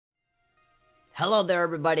Hello there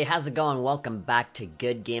everybody, how's it going? Welcome back to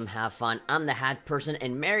Good Game Have Fun. I'm the Hat Person,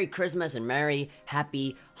 and Merry Christmas and Merry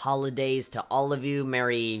Happy Holidays to all of you.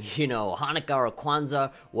 Merry, Hanukkah or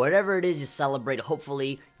Kwanzaa, whatever it is you celebrate.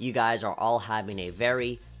 Hopefully you guys are all having a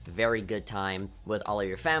very good time with all of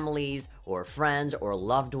your families or friends or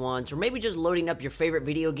loved ones, or maybe just loading up your favorite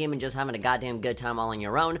video game and just having a goddamn good time all on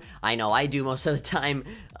your own. I know I do most of the time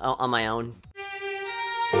on my own.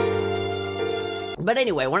 But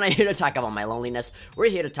anyway, we're not here to talk about my loneliness.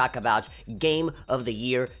 We're here to talk about Game of the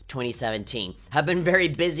Year 2017. I've been very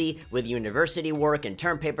busy with university work and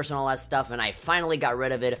term papers and all that stuff, and I finally got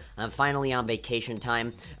rid of it. I'm finally on vacation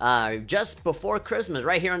time. Just before Christmas,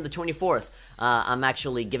 right here on the 24th, I'm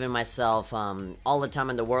actually giving myself all the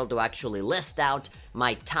time in the world to actually list out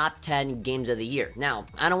my top 10 games of the year. Now,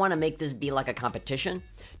 I don't want to make this be like a competition,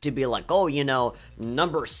 to be like, oh,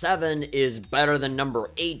 number 7 is better than number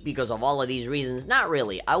 8 because of all of these reasons. Not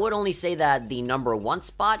really. I would only say that the number 1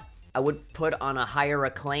 spot, I would put on a higher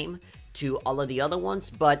acclaim to all of the other ones,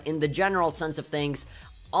 but in the general sense of things,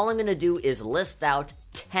 all I'm going to do is list out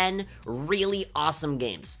 10 really awesome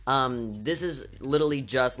games. This is literally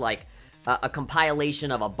just like a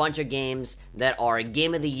compilation of a bunch of games that are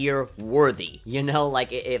Game of the Year worthy.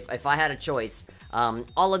 Like if I had a choice,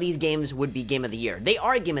 all of these games would be Game of the Year. They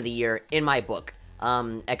are Game of the Year in my book,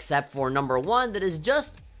 except for number 1 that is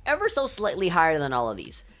just ever so slightly higher than all of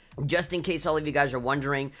these. Just in case all of you guys are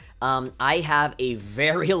wondering, I have a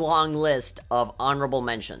very long list of honorable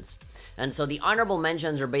mentions. And so the honorable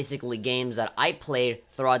mentions are basically games that I played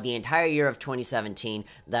throughout the entire year of 2017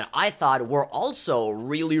 that I thought were also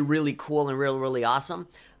really cool and really awesome.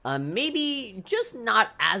 Maybe just not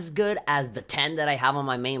as good as the 10 that I have on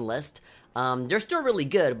my main list. They're still really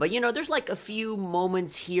good, but there's like a few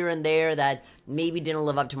moments here and there that maybe didn't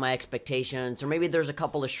live up to my expectations, or maybe there's a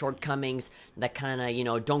couple of shortcomings that kind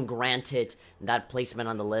of, don't grant it that placement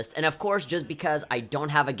on the list. And of course, just because I don't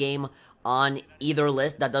have a game on either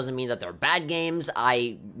list, that doesn't mean that they're bad games.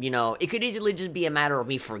 It could easily just be a matter of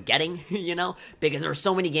me forgetting, because there's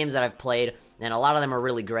so many games that I've played, and a lot of them are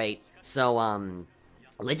really great. So,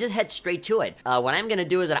 let's just head straight to it. What I'm going to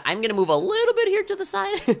do is that I'm going to move a little bit here to the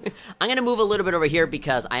side. I'm going to move a little bit over here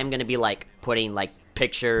because I'm going to be putting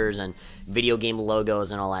pictures and video game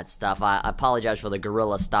logos and all that stuff. I apologize for the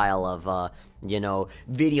guerrilla style of,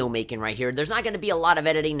 video making right here. There's not going to be a lot of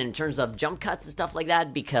editing in terms of jump cuts and stuff like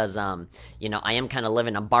that because, I am kind of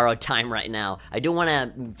living on borrowed time right now. I do want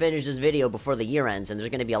to finish this video before the year ends, and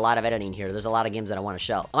there's going to be a lot of editing here. There's a lot of games that I want to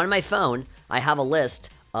show. On my phone, I have a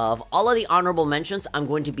list of all of the honorable mentions. I'm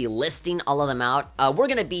going to be listing all of them out. We're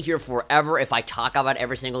going to be here forever if I talk about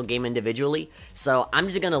every single game individually. So I'm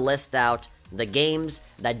just going to list out the games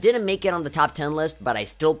that didn't make it on the top 10 list, but I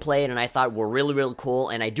still played and I thought were really cool,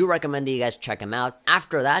 and I do recommend that you guys check them out.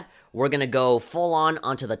 After that, we're going to go full on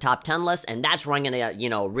onto the top 10 list, and that's where I'm going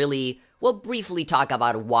to, briefly talk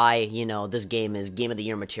about why, this game is Game of the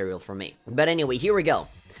Year material for me. But anyway, here we go.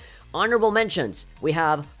 Honorable mentions. We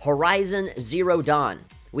have Horizon Zero Dawn.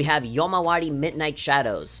 We have Yomawari Midnight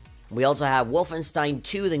Shadows. We also have Wolfenstein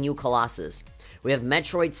 2: The New Colossus. We have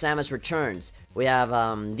Metroid Samus Returns. We have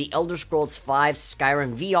The Elder Scrolls V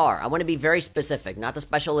Skyrim VR. I want to be very specific, not the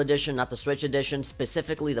special edition, not the Switch edition,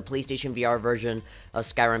 specifically the PlayStation VR version of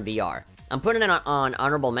Skyrim VR. I'm putting it on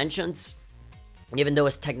honorable mentions, even though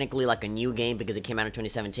it's technically like a new game because it came out in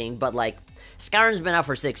 2017, but Skyrim's been out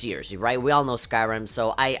for 6 years, right? We all know Skyrim,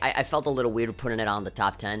 so I felt a little weird putting it on the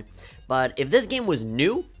top 10. But if this game was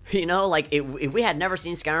new, if we had never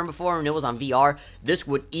seen Skyrim before and it was on VR, this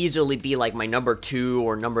would easily be my number 2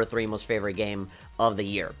 or number 3 most favorite game of the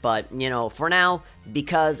year. But, for now,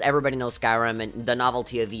 because everybody knows Skyrim and the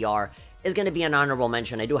novelty of VR is going to be an honorable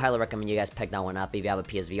mention, I do highly recommend you guys pick that one up if you have a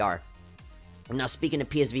PSVR. Now, speaking of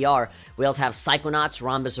PSVR, we also have Psychonauts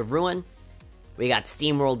Rhombus of Ruin. We got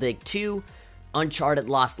SteamWorld Dig 2, Uncharted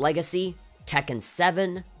Lost Legacy, Tekken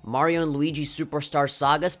 7, Mario & Luigi Superstar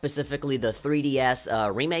Saga, specifically the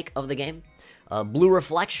 3DS remake of the game, Blue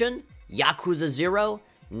Reflection, Yakuza 0,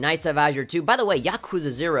 Knights of Azure 2. By the way, Yakuza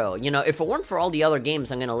 0, if it weren't for all the other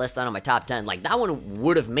games I'm going to list out on my top 10, that one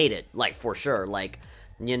would have made it, for sure,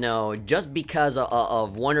 just because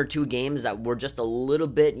of 1 or 2 games that were just a little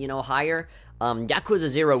bit, higher, Yakuza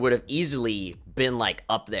 0 would have easily been,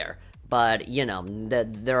 up there. But,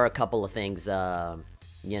 there are a couple of things,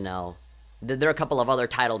 there are a couple of other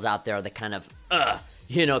titles out there that kind of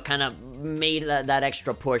made that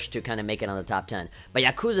extra push to kind of make it on the top 10. But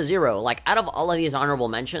Yakuza 0, out of all of these honorable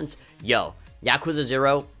mentions, Yakuza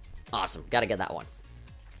 0, awesome. Gotta get that one.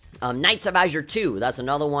 Knights of Azure 2, that's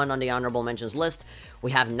another one on the honorable mentions list.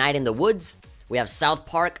 We have Night in the Woods. We have South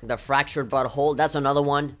Park, The Fractured But Whole. That's another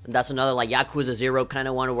one. That's another like Yakuza 0 kind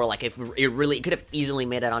of one where like if it could have easily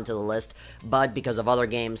made it onto the list, but because of other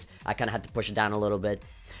games, I kind of had to push it down a little bit.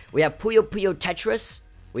 We have Puyo Puyo Tetris.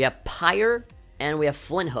 We have Pyre, and we have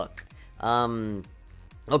Flint Hook.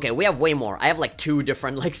 Okay, we have way more. I have like 2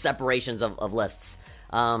 different like separations of lists.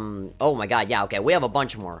 Oh my god, yeah, okay, we have a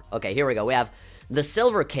bunch more. Okay, here we go. We have The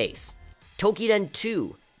Silver Case, Tokiden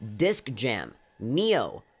 2, Disc Jam,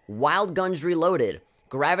 Neo, Wild Guns Reloaded,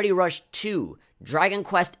 Gravity Rush 2, Dragon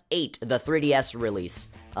Quest VIII, the 3DS release,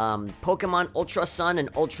 Pokemon Ultra Sun and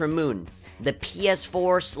Ultra Moon, the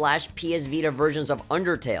PS4/PS Vita versions of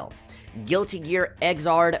Undertale, Guilty Gear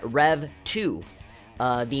Xrd Rev 2,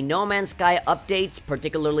 the No Man's Sky updates,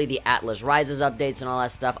 particularly the Atlas Rises updates and all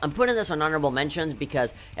that stuff. I'm putting this on honorable mentions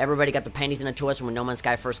because everybody got the panties in a twist when No Man's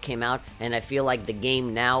Sky first came out, and I feel like the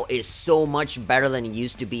game now is so much better than it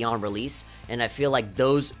used to be on release, and I feel like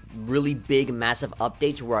those really big, massive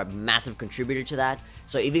updates were a massive contributor to that.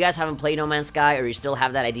 So if you guys haven't played No Man's Sky, or you still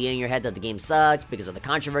have that idea in your head that the game sucks because of the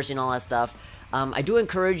controversy and all that stuff, I do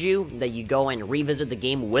encourage you that you go and revisit the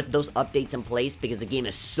game with those updates in place because the game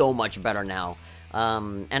is so much better now.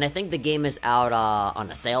 And I think the game is out on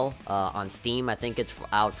a sale on Steam. I think it's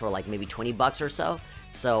out for like maybe 20 bucks or so.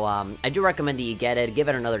 So I do recommend that you get it. Give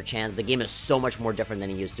it another chance. The game is so much more different than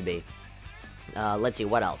it used to be. Let's see,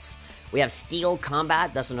 what else? We have Steel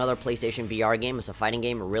Combat. That's another PlayStation VR game. It's a fighting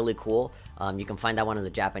game, really cool. You can find that one in the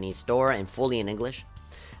Japanese store and fully in English.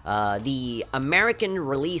 The American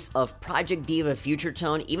release of Project Diva Future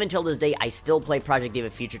Tone. Even till this day, I still play Project Diva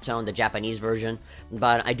Future Tone, the Japanese version,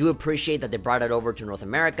 but I do appreciate that they brought it over to North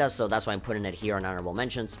America, so that's why I'm putting it here on honorable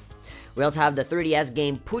mentions. We also have the 3DS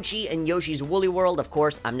game Poochie and Yoshi's Woolly World. Of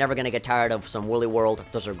course, I'm never gonna get tired of some Woolly World.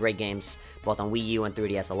 Those are great games, both on Wii U and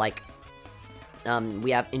 3DS alike. We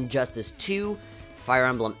have Injustice 2, Fire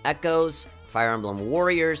Emblem Echoes, Fire Emblem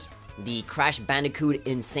Warriors, the Crash Bandicoot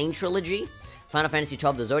Insane Trilogy, Final Fantasy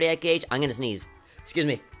XII The Zodiac Age. I'm gonna sneeze. Excuse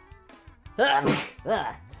me.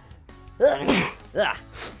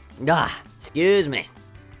 Excuse me.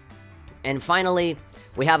 And finally,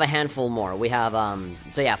 we have a handful more. We have,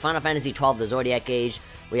 Final Fantasy XII The Zodiac Age.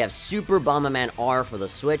 We have Super Bomberman R for the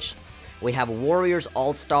Switch. We have Warriors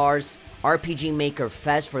All-Stars, RPG Maker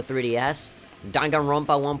Fest for 3DS, Danganronpa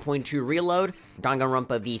 1.2 Reload,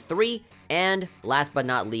 Danganronpa V3, and last but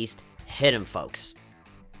not least, Hidden Folks.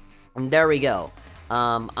 And there we go.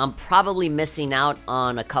 I'm probably missing out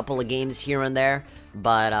on a couple of games here and there,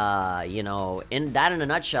 but, you know, in a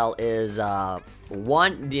nutshell is,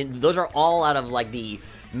 those are all out of, like, the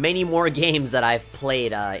many more games that I've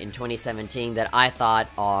played, in 2017 that I thought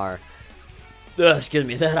were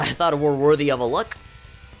worthy of a look.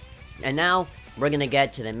 And now, we're gonna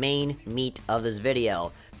get to the main meat of this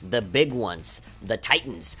video. The big ones, the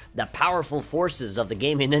titans, the powerful forces of the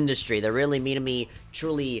gaming industry that really made me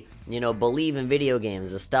truly, you know, believe in video games.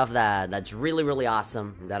 The stuff that's really, really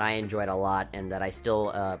awesome, that I enjoyed a lot, and that I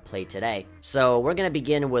still play today. So we're gonna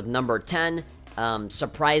begin with number 10.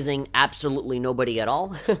 Surprising absolutely nobody at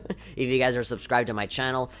all, if you guys are subscribed to my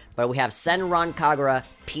channel. But we have Senran Kagura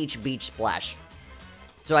Peach Beach Splash.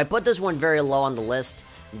 So I put this one very low on the list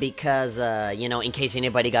because, you know, in case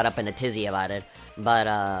anybody got up in a tizzy about it. But,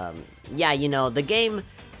 yeah, you know, the game,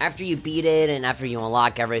 after you beat it and after you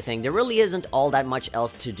unlock everything, there really isn't all that much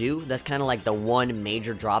else to do. That's kind of like the one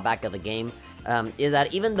major drawback of the game, is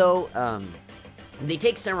that even though, they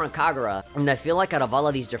take Senran Kagura, and I feel like out of all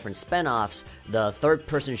of these different spin-offs, the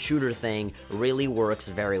third-person shooter thing really works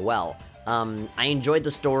very well. I enjoyed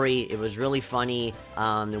the story. It was really funny.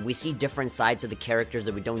 We see different sides of the characters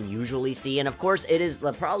that we don't usually see, and of course, it is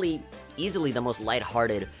probably easily the most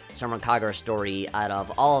lighthearted Senran Kagura story out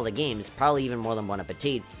of all of the games, probably even more than Bon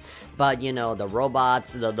Appetit. But, you know, the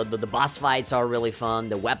robots, the boss fights are really fun,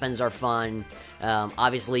 the weapons are fun,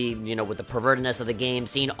 obviously, you know, with the pervertedness of the game,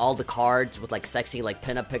 seeing all the cards with, like, sexy, like,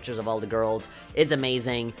 pinup pictures of all the girls, it's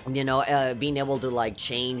amazing. You know, being able to, like,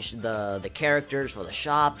 change the characters for the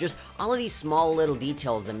shop, just all of these small little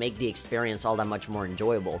details that make the experience all that much more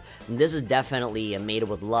enjoyable. And this is definitely made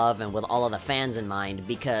with love and with all of the fans in mind,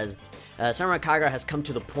 because Senran Kagura has come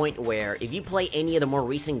to the point where if you play any of the more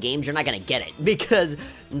recent games, you're not gonna get it, because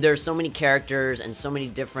there's so many characters and so many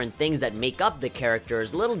different things that make up the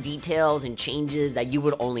characters, little details and changes that you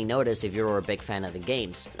would only notice if you were a big fan of the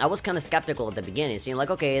games. I was kind of skeptical at the beginning, seeing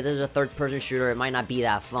like, okay, this is a third-person shooter, it might not be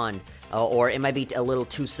that fun. or it might be a little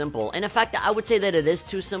too simple. And in fact, I would say that it is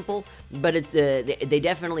too simple, but they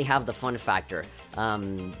definitely have the fun factor.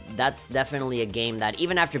 That's definitely a game that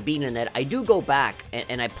even after beating it, I do go back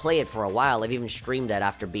and I play it for a while. I've even streamed it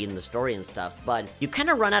after beating the story and stuff, but you kind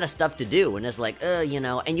of run out of stuff to do, and it's like, you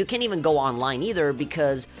know, and you can't even go online either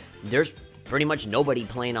because there's pretty much nobody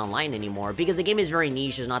playing online anymore because the game is very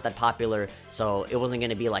niche, it's not that popular, so it wasn't going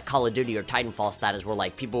to be like Call of Duty or Titanfall status where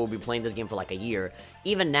like people will be playing this game for like a year.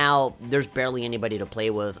 Even now, there's barely anybody to play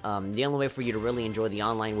with. The only way for you to really enjoy the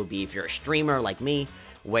online would be if you're a streamer like me,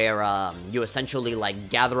 where you essentially like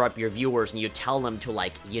gather up your viewers and you tell them to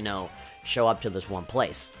like, you know, show up to this one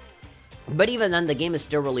place. But even then, the game is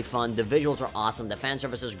still really fun, the visuals are awesome, the fan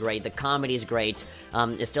service is great, the comedy is great,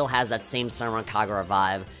 it still has that same Senran Kagura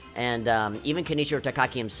vibe, and even Kenichiro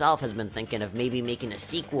Takaki himself has been thinking of maybe making a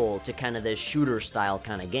sequel to kind of this shooter-style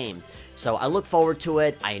kind of game. So I look forward to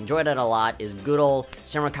it, I enjoyed it a lot, it's good old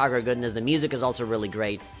Senran Kagura goodness, the music is also really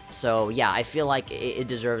great, so yeah, I feel like it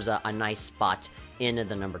deserves a nice spot in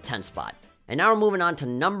the number 10 spot. And now we're moving on to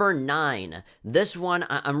number 9. This one,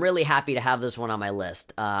 I'm really happy to have this one on my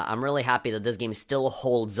list. I'm really happy that this game still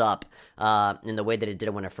holds up in the way that it did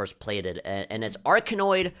when I first played it. And it's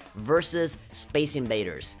Arkanoid versus Space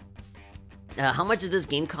Invaders. How much does this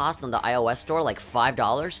game cost on the iOS store? Like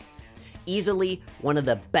 $5? Easily one of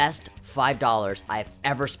the best $5 I've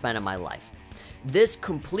ever spent in my life. This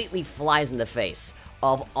completely flies in the face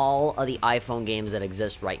of all of the iPhone games that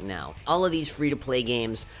exist right now. All of these free-to-play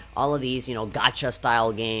games, all of these, you know,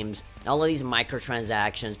 gacha-style games, all of these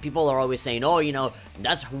microtransactions. People are always saying, oh, you know,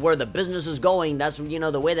 that's where the business is going, that's, you know,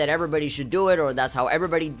 the way that everybody should do it, or that's how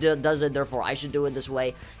everybody does it, therefore I should do it this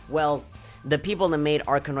way. Well, the people that made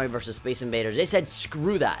Arkanoid vs. Space Invaders, they said,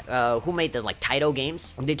 screw that. Who made this? Like, Taito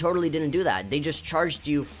Games? They totally didn't do that. They just charged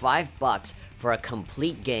you $5 for a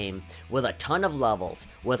complete game with a ton of levels,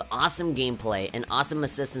 with awesome gameplay and awesome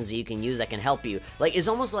assistants that you can use that can help you. Like, it's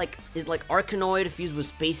almost like, it's like Arkanoid fused with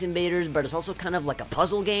Space Invaders, but it's also kind of like a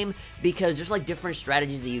puzzle game because there's like different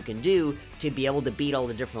strategies that you can do to be able to beat all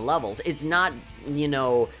the different levels. It's not, you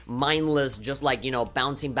know, mindless, just like, you know,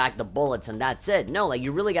 bouncing back the bullets and that's it. No, like,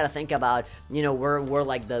 you really got to think about, you know, where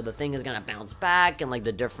like the thing is gonna bounce back and like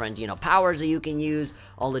the different, you know, powers that you can use,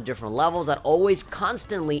 all the different levels that always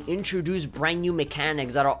constantly introduce brand new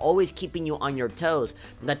mechanics that are always keeping you on your toes.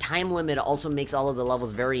 The time limit also makes all of the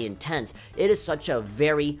levels very intense. It is such a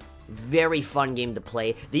very fun game to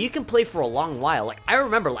play that you can play for a long while. Like, I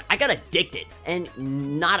remember, like, I got addicted, and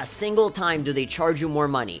not a single time do they charge you more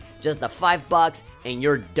money. Just the $5 and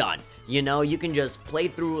you're done. You know, you can just play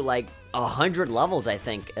through like 100 levels, I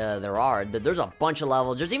think there are. There's a bunch of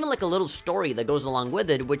levels. There's even like a little story that goes along with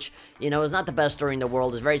it, which, you know, is not the best story in the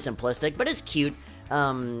world. It's very simplistic, but it's cute.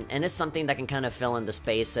 And it's something that can kind of fill in the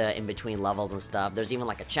space in between levels and stuff. There's even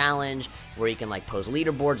like a challenge where you can like post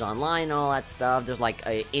leaderboards online and all that stuff. There's like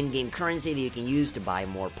a in-game currency that you can use to buy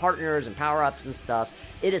more partners and power-ups and stuff.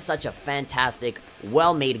 It is such a fantastic,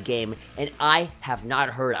 well-made game, and I have not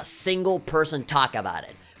heard a single person talk about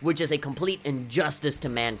it, which is a complete injustice to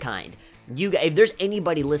mankind. If there's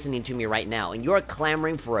anybody listening to me right now and you're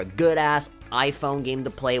clamoring for a good-ass iPhone game to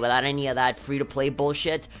play without any of that free-to-play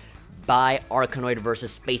bullshit, buy Arkanoid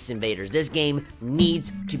vs. Space Invaders. This game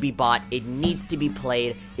needs to be bought. It needs to be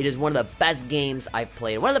played. It is one of the best games I've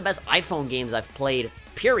played. One of the best iPhone games I've played,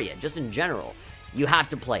 period, just in general. You have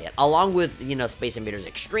to play it, along with, you know, Space Invaders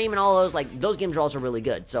Extreme and all those. Like, those games are also really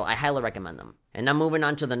good, so I highly recommend them. And now moving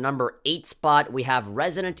on to the number 8 spot, we have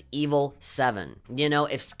Resident Evil 7. You know,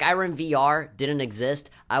 if Skyrim VR didn't exist,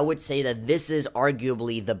 I would say that this is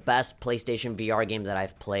arguably the best PlayStation VR game that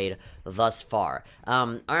I've played thus far.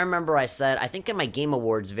 I remember I said, I think in my Game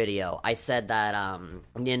Awards video, I said that,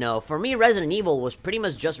 you know, for me, Resident Evil was pretty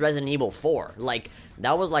much just Resident Evil 4. Like,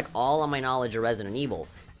 that was like all of my knowledge of Resident Evil.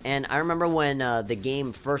 And I remember when the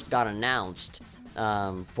game first got announced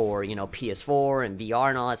for, you know, PS4 and VR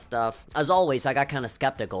and all that stuff, as always, I got kind of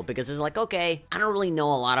skeptical because it's like, okay, I don't really know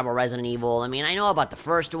a lot about Resident Evil. I mean, I know about the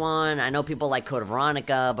first one, I know people like Code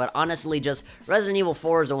Veronica, but honestly, just Resident Evil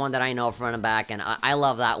 4 is the one that I know front and back, and I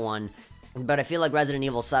love that one. But I feel like Resident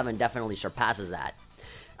Evil 7 definitely surpasses that.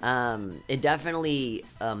 It definitely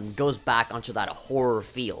goes back onto that horror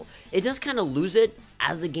feel. It does kind of lose it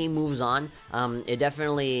as the game moves on. It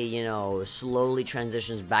definitely, you know, slowly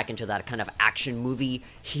transitions back into that kind of action movie,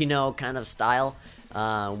 you know, kind of style,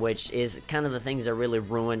 which is kind of the things that really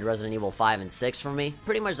ruined Resident Evil 5 and 6 for me.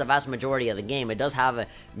 Pretty much the vast majority of the game, it does have a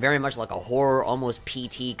very much like a horror, almost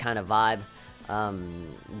PT kind of vibe.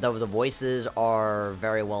 The voices are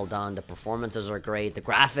very well done, the performances are great, the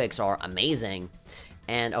graphics are amazing.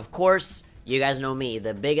 And of course, You guys know me,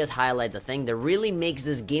 the biggest highlight, the thing that really makes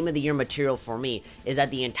this Game of the Year material for me is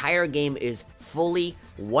that the entire game is fully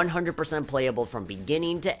 100% playable from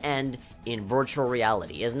beginning to end in virtual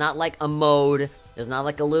reality. It's not like a mode, it's not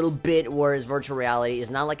like a little bit where it's virtual reality,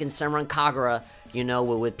 it's not like in Senran Kagura, you know,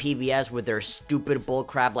 with PBS with their stupid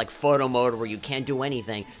bullcrap like photo mode where you can't do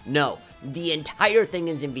anything. No, the entire thing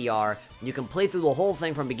is in VR. You can play through the whole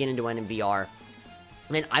thing from beginning to end in VR.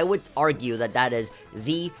 And I would argue that that is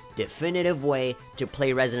the definitive way to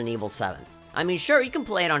play Resident Evil 7. I mean, sure, you can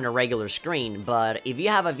play it on a regular screen, but if you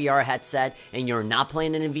have a VR headset and you're not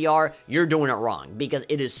playing it in VR, you're doing it wrong, because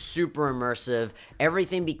it is super immersive.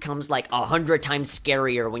 Everything becomes like 100 times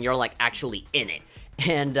scarier when you're like actually in it.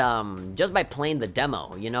 And just by playing the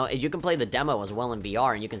demo, you know, you can play the demo as well in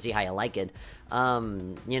VR and you can see how you like it.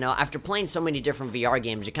 You know, after playing so many different VR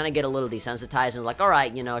games, you kind of get a little desensitized and like, all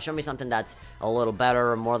right, you know, show me something that's a little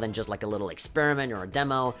better or more than just like a little experiment or a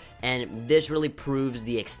demo. And this really proves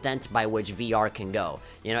the extent by which VR can go.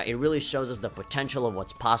 You know, it really shows us the potential of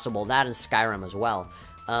what's possible. That and Skyrim as well.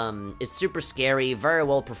 It's super scary, very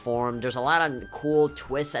well performed. There's a lot of cool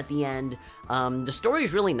twists at the end. The story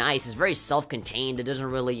is really nice. It's very self-contained. It doesn't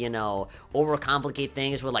really, you know, overcomplicate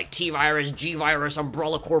things with like T-Virus, G-Virus,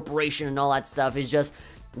 Umbrella Corporation, and all that stuff. It's just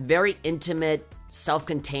very intimate,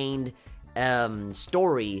 self-contained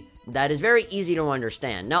story that is very easy to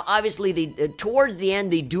understand. Now, obviously, towards the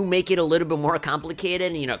end, they do make it a little bit more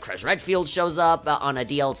complicated. You know, Chris Redfield shows up on a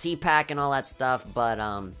DLC pack and all that stuff, but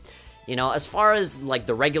you know, as far as, like,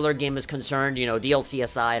 the regular game is concerned, you know, DLC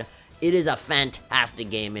aside, it is a fantastic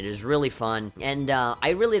game. It is really fun, and I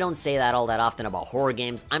really don't say that all that often about horror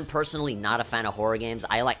games. I'm personally not a fan of horror games.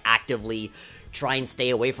 I, like, actively try and stay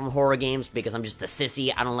away from horror games because I'm just a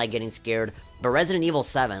sissy. I don't like getting scared. But Resident Evil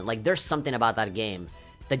 7, like, there's something about that game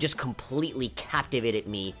that just completely captivated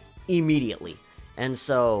me immediately. And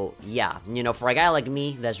so, yeah, you know, for a guy like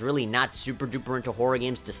me that's really not super duper into horror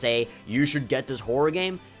games to say, you should get this horror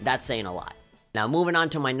game, that's saying a lot. Now, moving on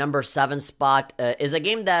to my number 7 spot is a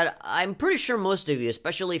game that I'm pretty sure most of you,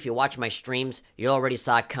 especially if you watch my streams, you already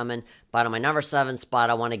saw it coming. But on my number 7 spot,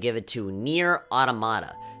 I want to give it to NieR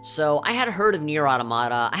Automata. So, I had heard of NieR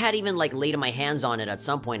Automata. I had even, like, laid my hands on it at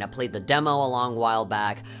some point. I played the demo a long while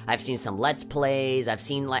back. I've seen some Let's Plays. I've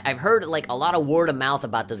heard, like, a lot of word of mouth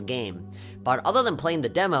about this game. But other than playing the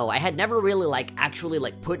demo, I had never really, like, actually,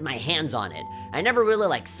 like, put my hands on it. I never really,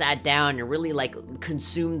 like, sat down and really, like,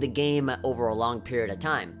 consumed the game over a long period of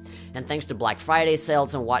time. And thanks to Black Friday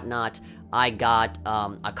sales and whatnot, I got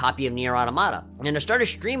a copy of NieR Automata. And I started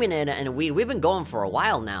streaming it, and we've been going for a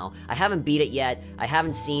while now. I haven't beat it yet. I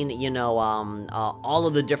haven't seen, you know, all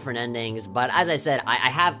of the different endings. But as I said,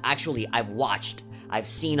 I've watched. I've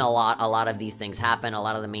seen a lot of these things happen, a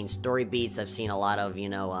lot of the main story beats. I've seen a lot of, you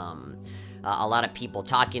know, a lot of people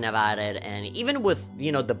talking about it, and even with,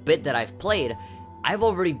 you know, the bit that I've played, I've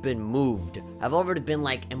already been moved. I've already been,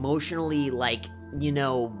 like, emotionally, like, you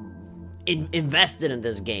know, invested in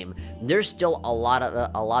this game. There's still a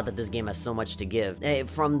lot that this game has so much to give.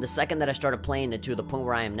 From the second that I started playing it to the point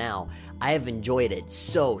where I am now, I have enjoyed it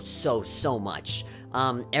so much.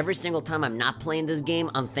 Every single time I'm not playing this game,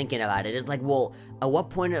 I'm thinking about it. It's like, well, at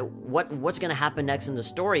what point, what's gonna happen next in the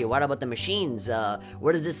story? What about the machines?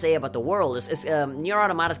 What does this say about the world? NieR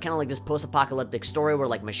Automata is kind of like this post-apocalyptic story where,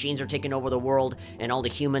 like, machines are taking over the world and all the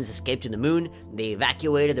humans escape to the moon. They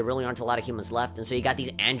evacuated. There really aren't a lot of humans left, and so you got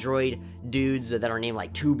these android dudes that are named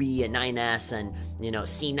like 2B and 9S and, you know,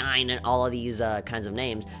 C9 and all of these kinds of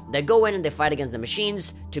names that go in and they fight against the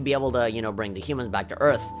machines to be able to, you know, bring the humans back to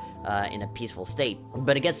Earth in a peaceful state.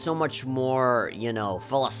 But it gets so much more, you know,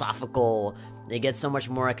 philosophical. It gets so much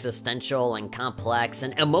more existential and complex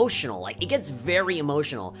and emotional. Like, it gets very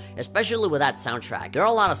emotional, especially with that soundtrack. There are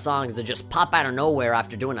a lot of songs that just pop out of nowhere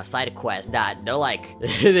after doing a side quest that they're like,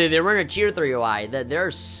 they run a tear through your eye. That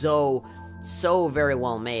they're so very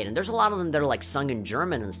well made, and there's a lot of them that are like sung in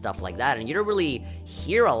German and stuff like that, and you don't really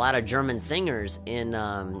hear a lot of German singers in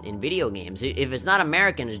video games. If it's not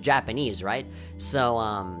American, it's Japanese, right? So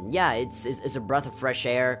yeah, it's a breath of fresh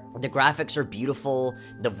air. The graphics are beautiful,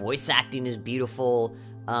 the voice acting is beautiful,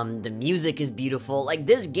 the music is beautiful. Like,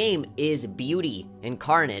 this game is beauty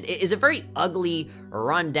incarnate. It is a very ugly,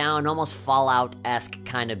 run-down, almost Fallout-esque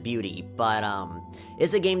kind of beauty, but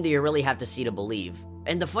it's a game that you really have to see to believe.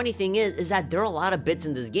 And the funny thing is that there are a lot of bits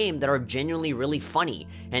in this game that are genuinely really funny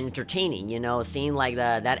and entertaining, you know, seeing like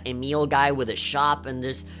that Emil guy with his shop, and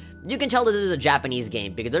you can tell that this is a Japanese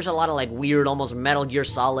game because there's a lot of like weird, almost Metal Gear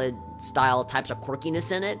Solid style types of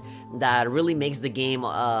quirkiness in it that really makes the game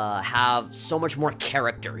have so much more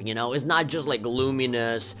character, you know? It's not just like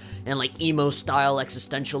gloominess and like emo style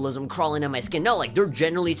existentialism crawling in my skin. No, like there are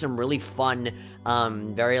generally some really fun,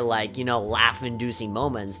 very like, you know, laugh-inducing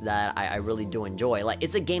moments that I really do enjoy. Like,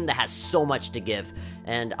 it's a game that has so much to give,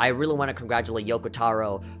 and I really want to congratulate Yoko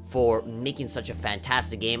Taro for making such a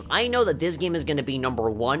fantastic game. I know that this game is going to be number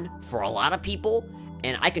one for a lot of people,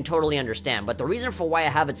 and I can totally understand, but the reason for why I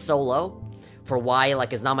have it so low, for why,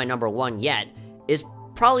 like, it's not my number one yet, is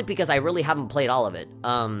probably because I really haven't played all of it.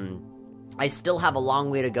 I still have a long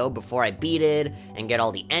way to go before I beat it and get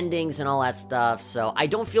all the endings and all that stuff, so I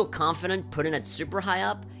don't feel confident putting it super high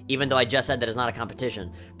up, even though I just said that it's not a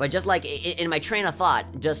competition. But just like in my train of thought,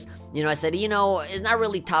 just, you know, I said, you know, it's not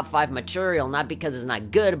really top 5 material, not because it's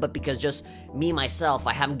not good, but because just me, myself,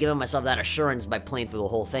 I haven't given myself that assurance by playing through the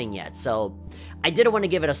whole thing yet. So I did want to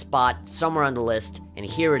give it a spot somewhere on the list, and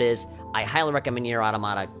here it is. I highly recommend NieR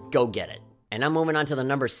Automata. Go get it. And I'm moving on to the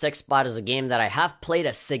number 6 spot is a game that I have played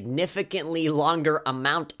a significantly longer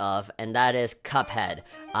amount of, and that is Cuphead.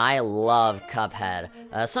 I love Cuphead.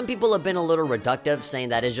 Some people have been a little reductive, saying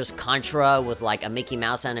that it's just Contra with like a Mickey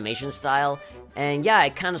Mouse animation style. And yeah,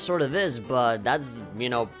 it kind of sort of is, but that's, you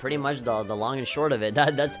know, pretty much the long and short of it.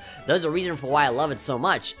 That's a reason for why I love it so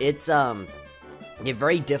much. It's a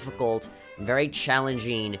very difficult, very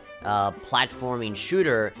challenging platforming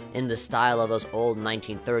shooter in the style of those old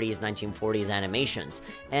 1930s, 1940s animations.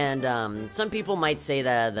 And some people might say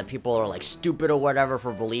that people are like stupid or whatever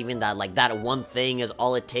for believing that like that one thing is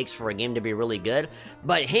all it takes for a game to be really good.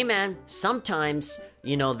 But hey man, sometimes,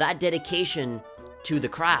 you know, that dedication to the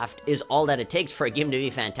craft is all that it takes for a game to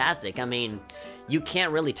be fantastic. I mean, you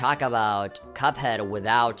can't really talk about Cuphead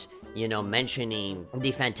without, you know, mentioning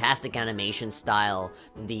the fantastic animation style,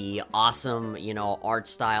 the awesome, you know, art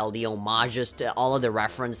style, the homages to all of the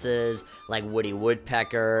references, like Woody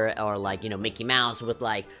Woodpecker, or like, you know, Mickey Mouse with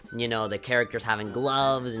like, you know, the characters having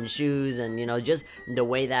gloves and shoes, and, you know, just the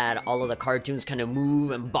way that all of the cartoons kind of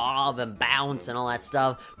move and bob and bounce and all that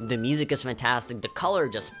stuff. The music is fantastic. The color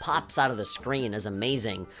just pops out of the screen, is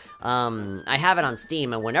amazing. I have it on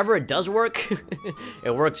Steam, and whenever it does work,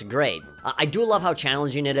 it works great. I do love how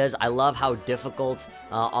challenging it is. I love how difficult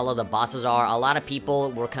all of the bosses are. A lot of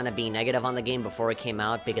people were kind of being negative on the game before it came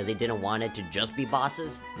out because they didn't want it to just be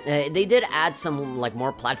bosses. They did add some like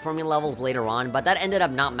more platforming levels later on, but that ended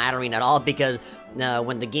up not mattering at all because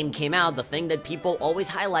when the game came out, the thing that people always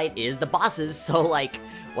highlight is the bosses. So like,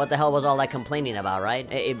 what the hell was all that complaining about, right?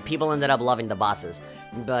 People ended up loving the bosses.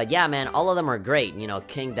 But yeah, man, all of them are great. You know,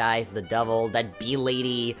 King Dice, the Devil, that bee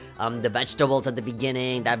lady, the vegetables at the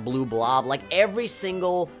beginning, that blue blob. Like, every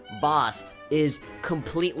single boss is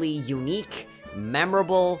completely unique,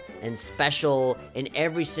 memorable, and special in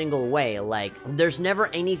every single way. Like, there's never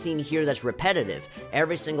anything here that's repetitive.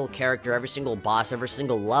 Every single character, every single boss, every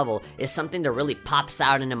single level is something that really pops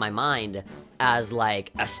out into my mind as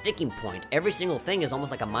like a sticking point. Every single thing is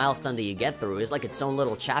almost like a milestone that you get through. It's like its own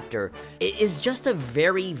little chapter. It is just a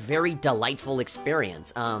very, very delightful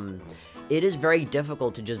experience. It is very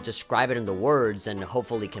difficult to just describe it in the words and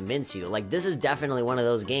hopefully convince you. Like, this is definitely one of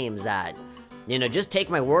those games that, you know, just take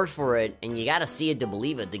my word for it, and you gotta see it to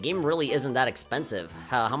believe it. The game really isn't that expensive.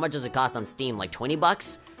 How much does it cost on Steam? Like 20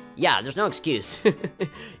 bucks? Yeah, there's no excuse.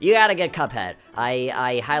 You gotta get Cuphead.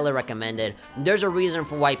 I highly recommend it. There's a reason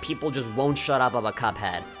for why people just won't shut up about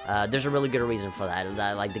Cuphead. There's a really good reason for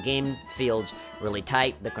that. Like, the game feels really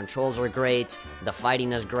tight, the controls are great, the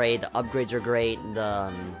fighting is great, the upgrades are great,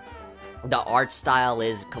 the art style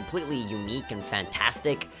is completely unique and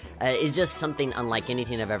fantastic. It's just something unlike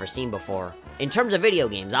anything I've ever seen before. In terms of video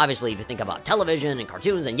games, obviously, if you think about television and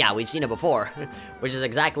cartoons, and yeah, we've seen it before, which is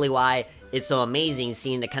exactly why it's so amazing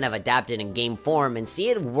seeing it kind of adapted in game form and see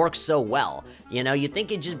it work so well. You know, you'd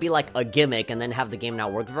think it'd just be like a gimmick and then have the game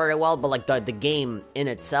not work very well, but like the game in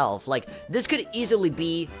itself, like, this could easily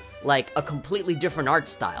be like a completely different art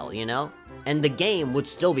style, you know? And the game would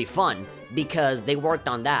still be fun because they worked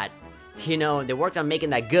on that. You know, they worked on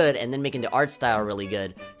making that good and then making the art style really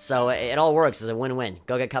good. So it all works as a win-win.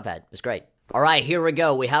 Go get Cuphead. It's great. Alright, here we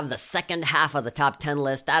go. We have the second half of the top 10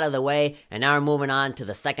 list out of the way, and now we're moving on to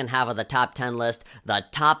the second half of the top 10 list, the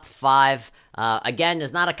top 5. Again,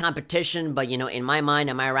 it's not a competition, but, you know, in my mind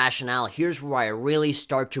and my rationale, here's where I really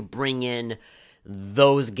start to bring in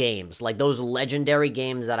those games, like those legendary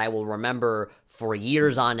games that I will remember for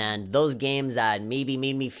years on end, those games that maybe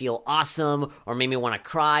made me feel awesome, or made me want to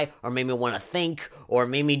cry, or made me want to think, or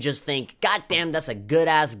made me just think, God damn, that's a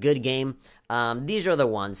good-ass good game. These are the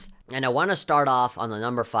ones, and I want to start off on the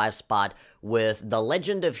number 5 spot with The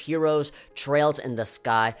Legend of Heroes Trails in the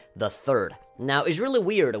Sky, the third. Now, it's really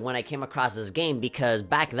weird when I came across this game because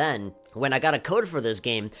back then, when I got a code for this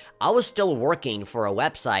game, I was still working for a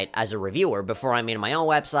website as a reviewer before I made my own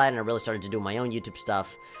website and I really started to do my own YouTube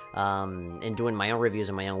stuff and doing my own reviews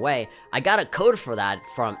in my own way. I got a code for that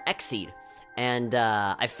from Xseed. And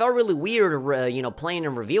I felt really weird, you know, playing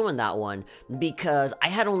and reviewing that one because I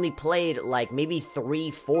had only played like maybe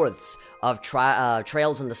 3/4 of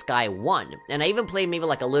Trails in the Sky 1. And I even played maybe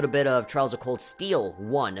like a little bit of Trails of Cold Steel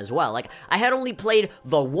 1 as well. Like, I had only played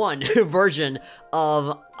the 1 version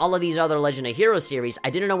of all of these other Legend of Heroes series. I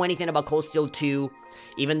didn't know anything about Cold Steel 2,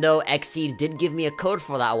 even though Xseed did give me a code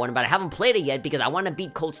for that one, but I haven't played it yet because I want to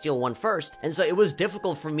beat Cold Steel 1 first. And so it was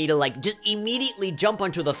difficult for me to like just immediately jump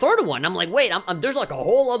onto the third one. I'm like, wait, there's like a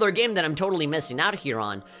whole other game that I'm totally missing out here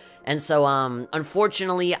on. And so,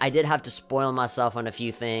 unfortunately, I did have to spoil myself on a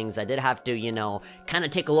few things. I did have to, you know, kind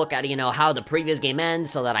of take a look at, you know, how the previous game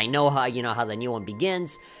ends so that I know how, you know, how the new one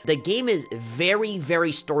begins. The game is very,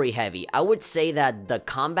 very story heavy. I would say that the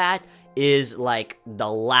combat is like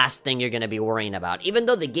the last thing you're gonna be worrying about. Even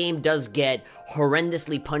though the game does get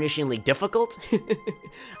horrendously, punishingly difficult,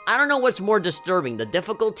 I don't know what's more disturbing, the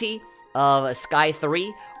difficulty of Sky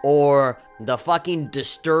 3 or the fucking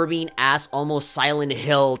disturbing ass, almost Silent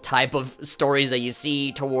Hill type of stories that you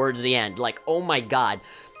see towards the end. Like, oh my god.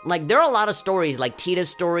 Like, there are a lot of stories, like Tita's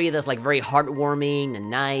story that's like very heartwarming and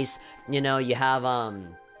nice. You know, you have,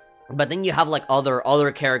 but then you have like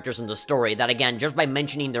other characters in the story that, again, just by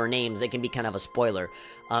mentioning their names, they can be kind of a spoiler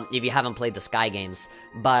if you haven't played the Sky games.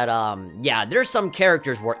 But yeah, there's some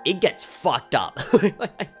characters where it gets fucked up.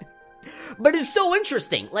 But it's so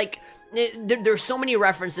interesting. Like, there's so many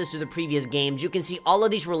references to the previous games. You can see all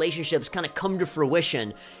of these relationships kind of come to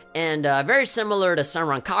fruition. And very similar to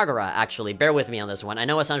Senran Kagura, actually. Bear with me on this one. I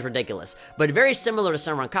know it sounds ridiculous. But very similar to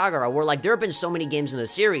Senran Kagura, where like there have been so many games in the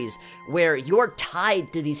series where you're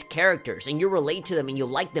tied to these characters and you relate to them and you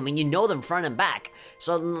like them and you know them front and back.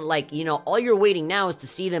 So like, you know, all you're waiting now is to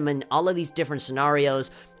see them in all of these different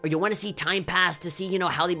scenarios. Or you want to see time pass to see, you know,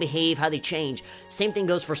 how they behave, how they change. Same thing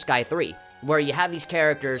goes for Sky 3. Where you have these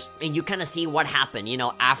characters, and you kind of see what happened, you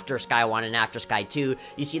know, after Sky 1 and after Sky 2.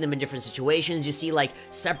 You see them in different situations, you see, like,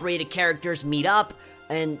 separated characters meet up,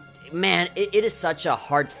 and, man, it is such a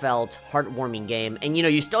heartfelt, heartwarming game. And, you know,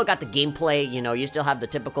 you still got the gameplay, you know, you still have the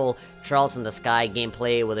typical Trails in the Sky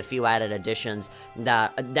gameplay with a few added additions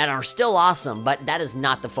that are still awesome, but that is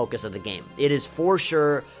not the focus of the game. It is, for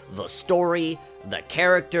sure, the story, the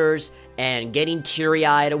characters, and getting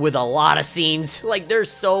teary-eyed with a lot of scenes. Like, there's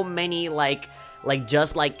so many, I get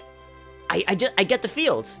the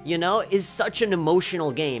feels, you know? It's such an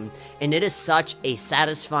emotional game, and it is such a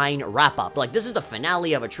satisfying wrap-up. Like, this is the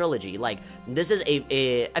finale of a trilogy. Like, this is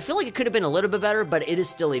I feel like it could have been a little bit better, but it is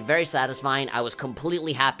still a very satisfying. I was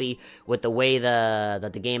completely happy with the way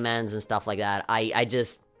that the game ends and stuff like that.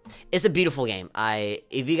 It's a beautiful game.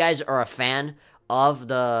 If you guys are a fan of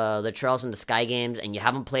the Trails in the Sky games and you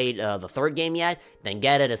haven't played the third game yet, then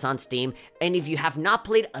get it. It's on Steam. And if you have not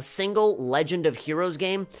played a single Legend of Heroes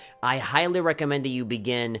game, I highly recommend that you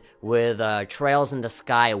begin with Trails in the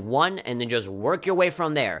Sky 1 and then just work your way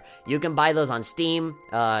from there. You can buy those on Steam.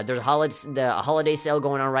 There's a holiday sale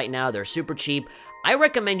going on right now. They're super cheap. I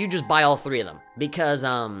recommend you just buy all three of them because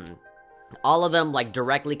all of them like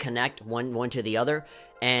directly connect one to the other,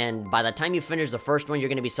 and by the time you finish the first one, you're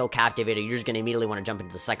going to be so captivated, you're just going to immediately want to jump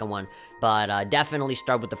into the second one. But definitely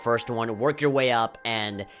start with the first one, work your way up,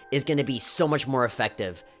 and it's going to be so much more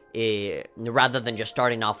effective rather than just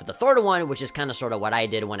starting off with the third one, which is kind of sort of what I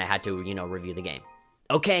did when I had to, you know, review the game.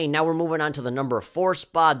 Okay, now we're moving on to the number 4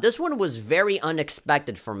 spot. This one was very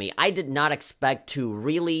unexpected for me. I did not expect to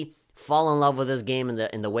really fall in love with this game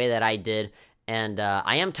in the way that I did. And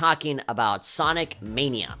I am talking about Sonic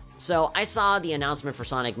Mania. So I saw the announcement for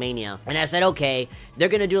Sonic Mania, and I said, okay, they're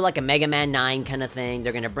gonna do like a Mega Man 9 kind of thing.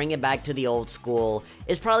 They're gonna bring it back to the old school.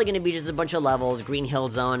 It's probably gonna be just a bunch of levels, Green Hill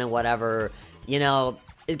Zone and whatever. You know,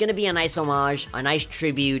 it's gonna be a nice homage, a nice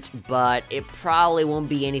tribute, but it probably won't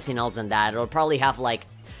be anything else than that. It'll probably have like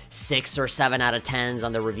 6 or 7 out of 10s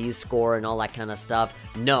on the review score and all that kind of stuff.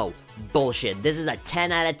 No, bullshit. This is a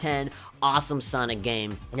 10 out of 10 awesome Sonic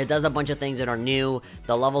game. It does a bunch of things that are new.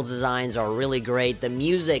 The level designs are really great. The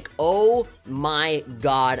music, oh my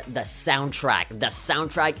god, the soundtrack. The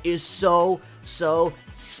soundtrack is so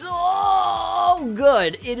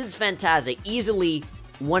good. It is fantastic. Easily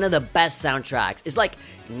one of the best soundtracks. It's like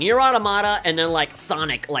NieR Automata and then like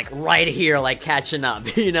Sonic like right here like catching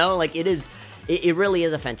up, you know? Like it really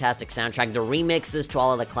is a fantastic soundtrack. The remixes to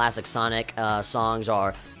all of the classic Sonic songs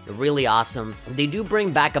are really awesome. They do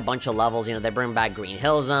bring back a bunch of levels. You know, they bring back Green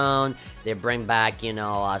Hill Zone. They bring back, you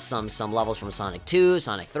know, some levels from Sonic 2,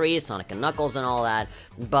 Sonic 3, Sonic and Knuckles and all that,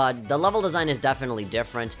 but the level design is definitely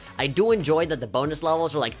different. I do enjoy that the bonus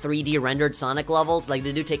levels are like 3D rendered Sonic levels. Like,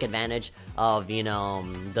 they do take advantage of, you know,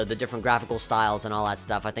 the different graphical styles and all that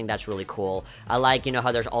stuff. I think that's really cool. I like, you know,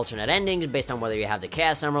 how there's alternate endings based on whether you have the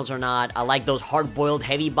Chaos Emeralds or not. I like those hard-boiled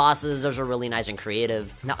heavy bosses. Those are really nice and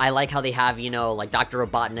creative. Now, I like how they have, you know, like Dr.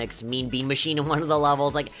 Robotnik's Mean Bean Machine in one of the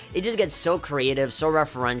levels. Like, it just gets so creative, so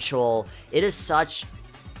referential. It is such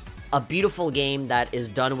a beautiful game that is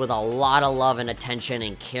done with a lot of love and attention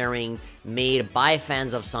and caring, made by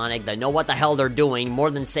fans of Sonic that know what the hell they're doing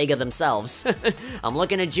more than Sega themselves. I'm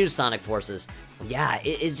looking at you, Sonic Forces. Yeah,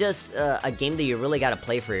 it's just a game that you really gotta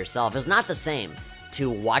play for yourself. It's not the same to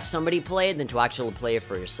watch somebody play it than to actually play it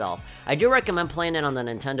for yourself. I do recommend playing it on the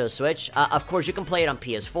Nintendo Switch. Of course, you can play it on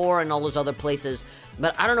PS4 and all those other places,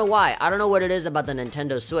 but I don't know why. I don't know what it is about the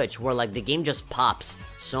Nintendo Switch where, like, the game just pops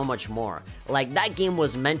so much more. Like, that game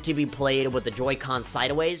was meant to be played with the Joy-Cons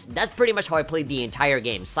sideways. That's pretty much how I played the entire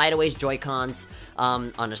game. Sideways Joy-Cons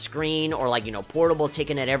on a screen, or, like, you know, portable,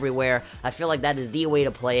 taking it everywhere. I feel like that is the way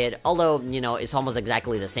to play it, although, you know, it's almost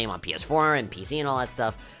exactly the same on PS4 and PC and all that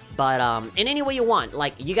stuff. But, in any way you want,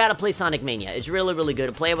 like, you gotta play Sonic Mania. It's really, really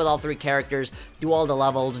good. Play it with all 3 characters, do all the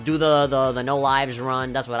levels, do the no lives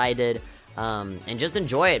run. That's what I did. And just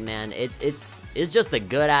enjoy it, man. It's just a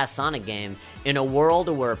good-ass Sonic game in a world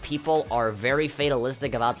where people are very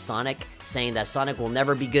fatalistic about Sonic, saying that Sonic will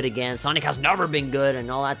never be good again, Sonic has never been good,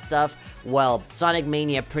 and all that stuff. Well, Sonic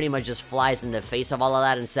Mania pretty much just flies in the face of all of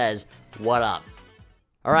that and says, what up?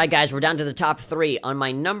 Alright guys, we're down to the top 3. On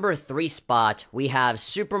my number 3 spot, we have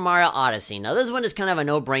Super Mario Odyssey. Now this one is kind of a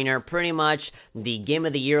no-brainer, pretty much the Game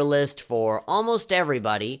of the Year list for almost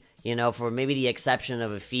everybody, you know, for maybe the exception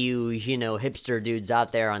of a few, you know, hipster dudes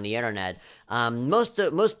out there on the internet.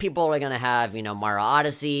 Most people are gonna have, you know, Mario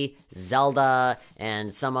Odyssey, Zelda,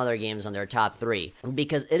 and some other games on their top 3,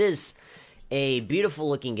 because it is a beautiful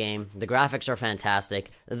looking game. The graphics are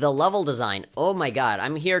fantastic. The level design, oh my god.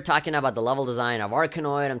 I'm here talking about the level design of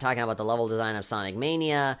Arkanoid, I'm talking about the level design of Sonic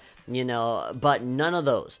Mania, you know, but none of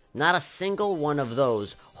those, not a single one of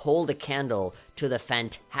those hold a candle to the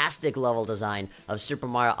fantastic level design of Super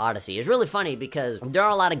Mario Odyssey. It's really funny because there are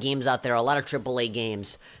a lot of games out there, a lot of AAA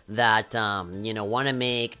games that, you know, want to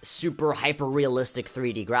make super hyper-realistic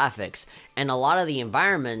 3D graphics, and a lot of the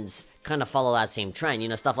environments kind of follow that same trend, you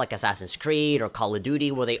know, stuff like Assassin's Creed or Call of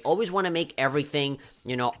Duty, where they always want to make everything,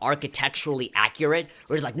 you know, architecturally accurate,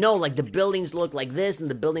 where it's like, no, like, the buildings look like this, and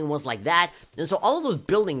the building was like that, and so all of those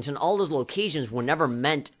buildings and all those locations were never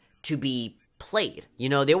meant to be played, you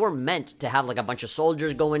know, they were meant to have, like, a bunch of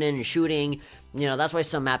soldiers going in and shooting, you know, that's why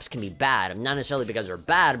some maps can be bad, not necessarily because they're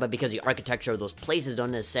bad, but because the architecture of those places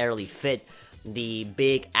don't necessarily fit the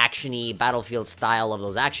big actiony battlefield style of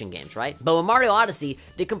those action games, right? But with Mario Odyssey,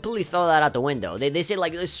 they completely throw that out the window. They say,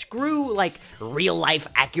 like, screw, like, real-life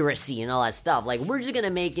accuracy and all that stuff. Like, we're just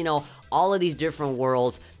gonna make, you know, all of these different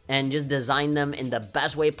worlds and just design them in the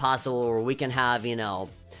best way possible, where we can have, you know,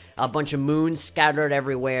 a bunch of moons scattered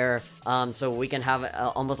everywhere, so we can have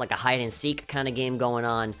almost like a hide-and-seek kind of game going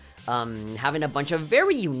on. Having a bunch of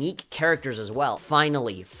very unique characters as well.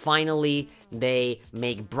 Finally, they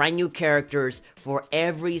make brand new characters for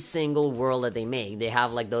every single world that they make. They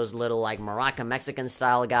have, like, those little, like, Maraca Mexican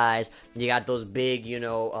style guys. You got those big, you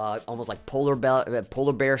know, almost like polar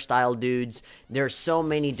bear style dudes. There's so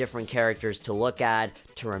many different characters to look at,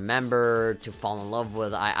 to remember, to fall in love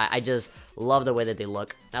with. I just love the way that they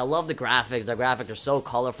look. I love the graphics. The graphics are so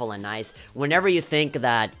colorful and nice. Whenever you think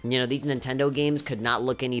that, you know, these Nintendo games could not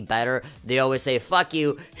look any better, they always say, fuck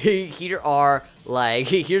you, here are, like,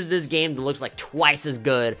 here's this game that looks like twice as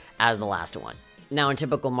good as the last one. Now, in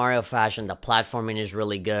typical Mario fashion, the platforming is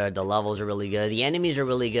really good, the levels are really good, the enemies are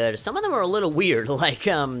really good. Some of them are a little weird, like,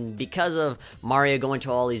 because of Mario going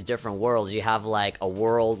to all these different worlds, you have, like, a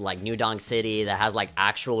world like New Donk City that has, like,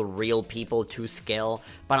 actual real people to scale,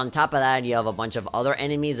 but on top of that, you have a bunch of other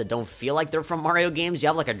enemies that don't feel like they're from Mario games. You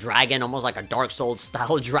have, like, a dragon, almost like a Dark Souls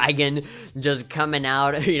style dragon, just coming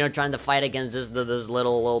out, you know, trying to fight against this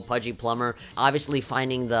little pudgy plumber. Obviously,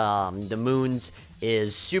 finding the moons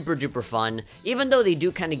is super duper fun, even though they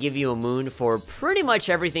do kind of give you a moon for pretty much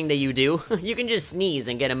everything that you do. You can just sneeze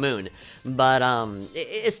and get a moon, but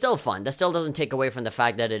it's still fun. That still doesn't take away from the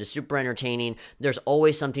fact that it is super entertaining. There's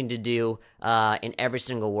always something to do in every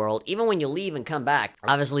single world, even when you leave and come back.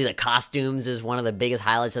 Obviously, the costumes is one of the biggest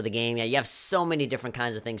highlights of the game. Yeah, you have so many different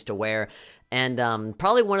kinds of things to wear, and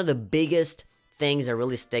probably one of the biggest things that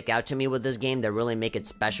really stick out to me with this game that really make it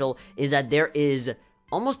special is that there is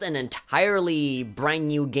almost an entirely brand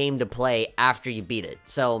new game to play after you beat it.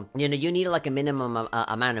 So, you know, you need like a minimum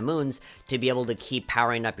amount of moons to be able to keep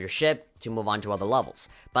powering up your ship to move on to other levels.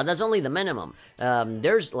 But that's only the minimum.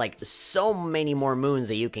 There's like so many more moons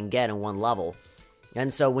that you can get in one level.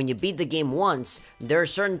 And so when you beat the game once, there are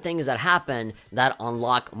certain things that happen that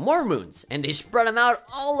unlock more moons. And they spread them out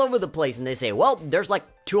all over the place. And they say, well, there's like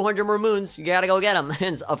 200 more moons. You gotta go get them.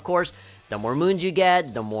 And of course, the more moons you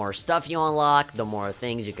get, the more stuff you unlock, the more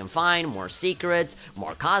things you can find, more secrets,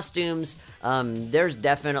 more costumes. There's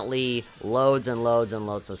definitely loads and loads and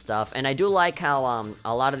loads of stuff. And I do like how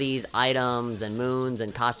a lot of these items and moons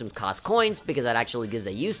and costumes cost coins, because that actually gives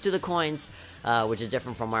a use to the coins, which is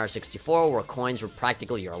different from Mario 64, where coins were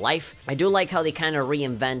practically your life. I do like how they kind of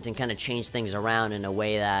reinvent and kind of change things around in a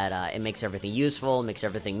way that it makes everything useful, makes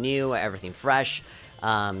everything new, everything fresh.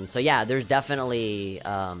 So yeah, there's definitely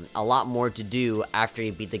a lot more to do after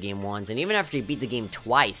you beat the game once, and even after you beat the game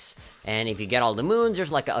twice. And if you get all the moons,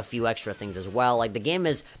 there's like a few extra things as well. Like, the game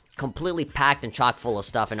is completely packed and chock full of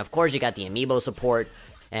stuff, and of course you got the amiibo support,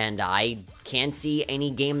 and I can't see any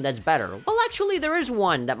game that's better. Well, actually, there is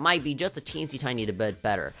one that might be just a teensy tiny bit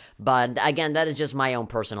better, but again, that is just my own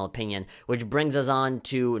personal opinion, which brings us on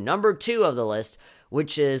to number 2 of the list,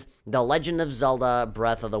 which is The Legend of Zelda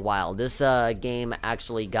Breath of the Wild. This game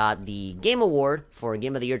actually got the Game Award for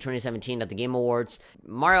Game of the Year 2017 at the Game Awards.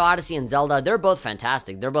 Mario Odyssey and Zelda, they're both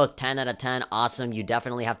fantastic. They're both 10 out of 10, awesome. You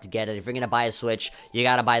definitely have to get it. If you're going to buy a Switch, you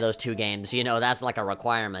got to buy those 2 games. You know, that's like a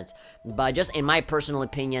requirement. But just in my personal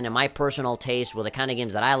opinion and my personal taste with the kind of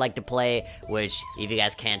games that I like to play, which, if you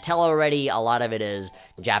guys can't tell already, a lot of it is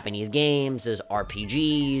Japanese games, is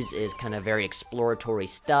RPGs, is kind of very exploratory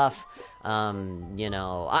stuff. You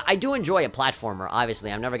know, I do enjoy a platformer,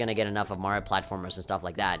 obviously. I'm never gonna get enough of Mario platformers and stuff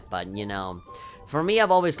like that, but, you know, for me,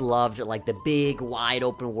 I've always loved, like, the big, wide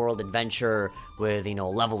open world adventure with, you know,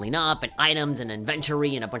 leveling up and items and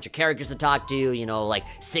inventory and a bunch of characters to talk to, you know, like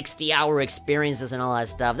 60-hour experiences and all that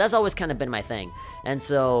stuff. That's always kind of been my thing. And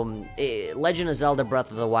so, Legend of Zelda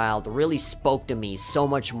Breath of the Wild really spoke to me so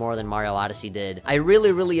much more than Mario Odyssey did. I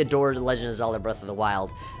really, really adored Legend of Zelda Breath of the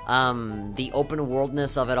Wild. The open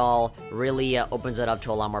worldness of it all really opens it up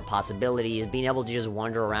to a lot more possibilities. Being able to just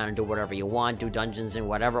wander around and do whatever you want, do dungeons in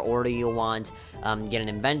whatever order you want, get an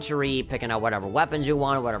inventory, picking out whatever weapons you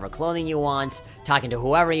want, whatever clothing you want, talking to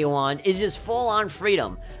whoever you want. It's just full-on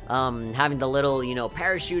freedom. Having the little, you know,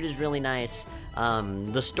 parachute is really nice.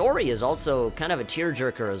 The story is also kind of a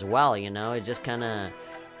tearjerker as well, you know? It just kind of...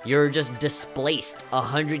 You're just displaced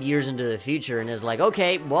 100 years into the future, and it's like,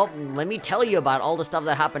 okay, well, let me tell you about all the stuff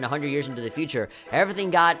that happened 100 years into the future. Everything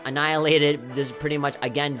got annihilated. This is pretty much,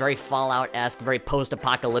 again, very Fallout-esque, very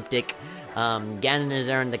post-apocalyptic. Ganon is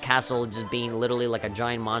there in the castle, just being literally like a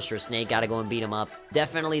giant monster snake, gotta go and beat him up.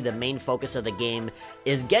 Definitely the main focus of the game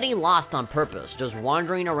is getting lost on purpose, just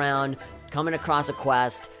wandering around, coming across a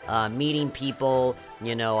quest, meeting people,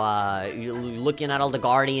 you know, looking at all the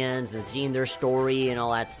Guardians and seeing their story and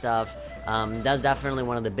all that stuff. That's definitely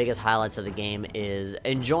one of the biggest highlights of the game, is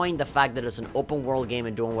enjoying the fact that it's an open world game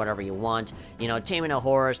and doing whatever you want. You know, taming a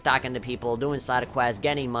horse, talking to people, doing side quests,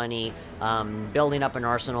 getting money, building up an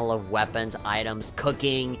arsenal of weapons, items,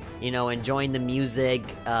 cooking, you know, enjoying the music,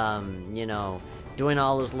 you know, doing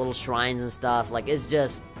all those little shrines and stuff. Like, it's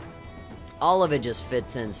just... all of it just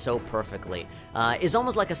fits in so perfectly. It's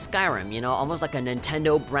almost like a Skyrim, you know, almost like a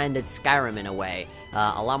Nintendo-branded Skyrim in a way.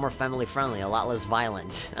 A lot more family-friendly, a lot less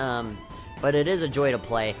violent. But it is a joy to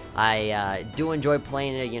play. I do enjoy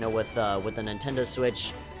playing it, you know, with the Nintendo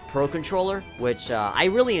Switch Pro Controller, which I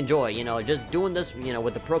really enjoy. You know, just doing this, you know,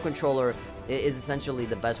 with the Pro Controller is essentially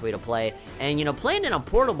the best way to play. And, you know, playing it on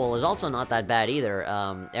portable is also not that bad either.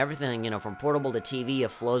 Everything, you know, from portable to TV, it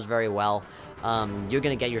flows very well. You're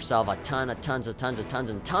gonna get yourself a tons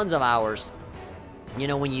of hours. You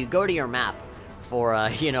know, when you go to your map for,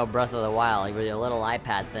 you know, Breath of the Wild, with your little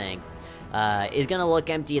iPad thing, it's gonna look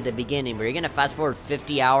empty at the beginning, but you're gonna fast forward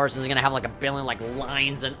 50 hours, and it's gonna have like a billion, like,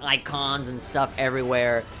 lines and icons and stuff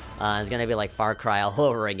everywhere. It's gonna be like Far Cry all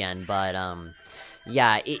over again, but,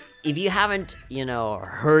 yeah, if you haven't, you know,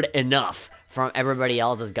 heard enough from everybody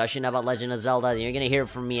else's gushing about Legend of Zelda, then you're gonna hear it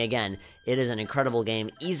from me again. It is an incredible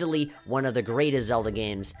game, easily one of the greatest Zelda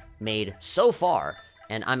games made so far,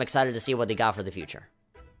 and I'm excited to see what they got for the future.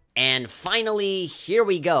 And finally, here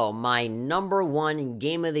we go, my number one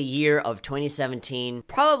game of the year of 2017.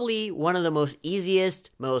 Probably one of the most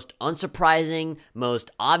easiest, most unsurprising,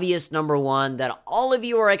 most obvious number one that all of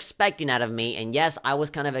you are expecting out of me. And yes, I was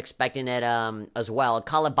kind of expecting it as well.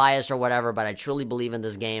 Call it bias or whatever, but I truly believe in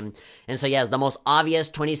this game. And so yes, the most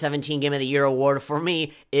obvious 2017 Game of the Year award for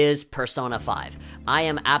me is Persona 5. I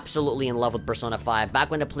am absolutely in love with Persona 5.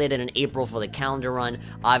 Back when I played it in April for the calendar run,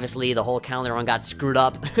 obviously the whole calendar run got screwed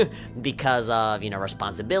up. Because of,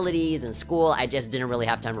 responsibilities and school. I just didn't really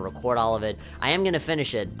have time to record all of it. I am gonna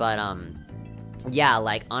finish it, but, yeah,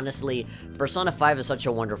 like, honestly, Persona 5 is such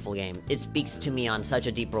a wonderful game. It speaks to me on such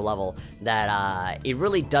a deeper level that, it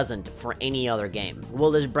really doesn't for any other game. Will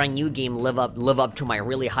this brand new game live up to my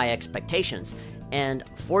really high expectations? And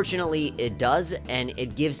fortunately, it does, and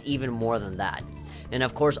it gives even more than that. And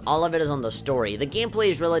of course, all of it is on the story. The gameplay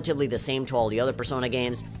is relatively the same to all the other Persona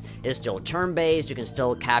games. It's still turn-based, you can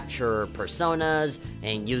still capture personas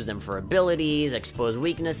and use them for abilities, expose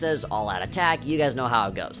weaknesses, all-out attack, you guys know how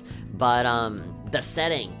it goes. But, the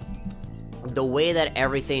setting, the way that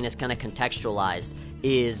everything is kind of contextualized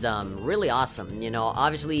is really awesome.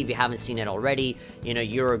 Obviously, if you haven't seen it already,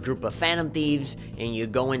 you're a group of phantom thieves and you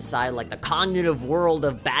go inside like the cognitive world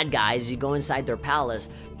of bad guys. You go inside their palace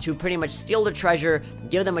to pretty much steal the treasure,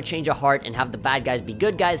 give them a change of heart, and have the bad guys be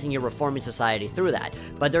good guys, and you're reforming society through that.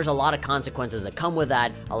 But there's a lot of consequences that come with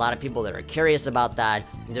that, a lot of people that are curious about that,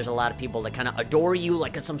 there's a lot of people that kind of adore you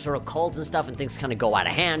like it's some sort of cult and stuff, and things kind of go out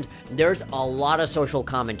of hand. There's a lot of social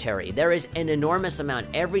commentary. There is an enormous amount.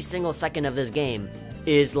 Every single second of this game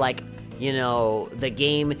is like, the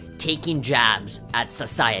game taking jabs at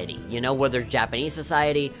society, whether it's Japanese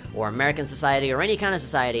society or American society or any kind of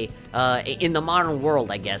society in the modern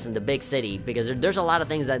world, I guess, in the big city, because there's a lot of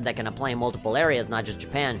things that can apply in multiple areas, not just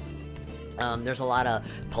Japan. There's a lot of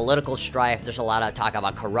political strife, there's a lot of talk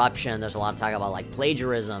about corruption, there's a lot of talk about like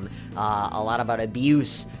plagiarism, a lot about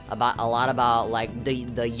abuse, a lot about like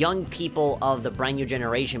the young people of the brand new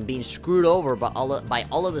generation being screwed over by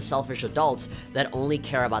all of the selfish adults that only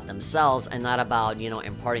care about themselves and not about,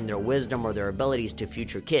 imparting their wisdom or their abilities to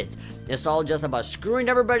future kids. It's all just about screwing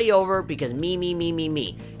everybody over because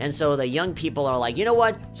me. And so the young people are like, you know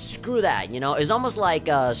what? Screw that, It's almost like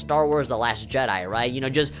Star Wars The Last Jedi,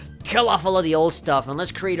 right? Just kill off all of the old stuff and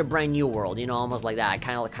let's create a brand new world, almost like that,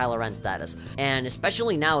 kind of like Kylo Ren status. And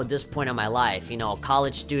especially now at this point in my life,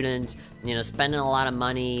 college students, spending a lot of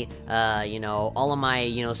money, all of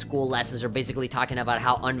my, school lessons are basically talking about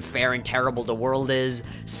how unfair and terrible the world is.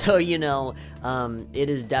 So, it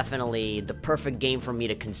is definitely the perfect game for me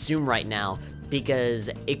to consume right now, because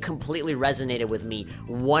it completely resonated with me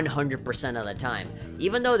 100% of the time.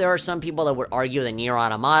 Even though there are some people that would argue that NieR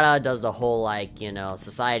Automata does the whole, like,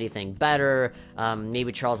 society thing better,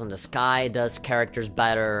 maybe Charles in the Sky does characters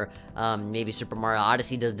better, maybe Super Mario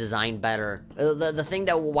Odyssey does design better. The thing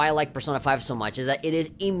why I like Persona 5 so much is that it is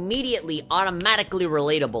immediately, automatically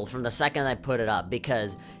relatable from the second I put it up,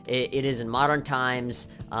 because it is in modern times,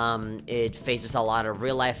 it faces a lot of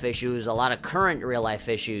real-life issues, a lot of current real-life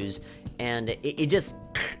issues, and it just,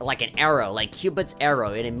 like an arrow, like Cupid's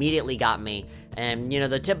arrow, it immediately got me. And,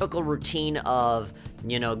 the typical routine of,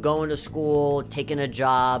 going to school, taking a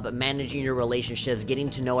job, managing your relationships,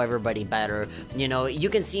 getting to know everybody better. You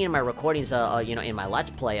can see in my recordings, in my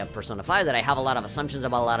Let's Play of Persona 5 that I have a lot of assumptions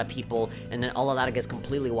about a lot of people, and then all of that gets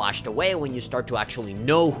completely washed away when you start to actually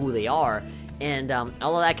know who they are. And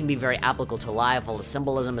all of that can be very applicable to life. All the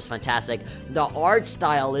symbolism is fantastic. The art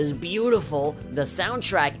style is beautiful. The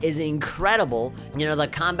soundtrack is incredible. The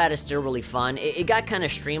combat is still really fun. It got kind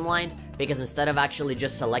of streamlined, because instead of actually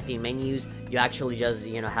just selecting menus, you actually just,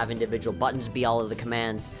 have individual buttons be all of the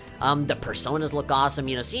commands. The personas look awesome.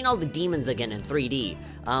 Seeing all the demons again in 3D.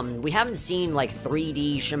 We haven't seen, like,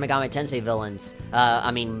 3D Shin Megami Tensei villains,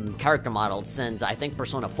 character models since, I think,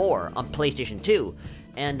 Persona 4 on PlayStation 2.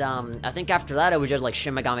 And I think after that it was just like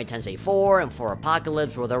Shin Megami Tensei 4 and 4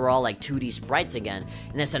 Apocalypse, where they were all like 2D sprites again.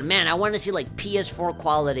 And I said, man, I want to see like PS4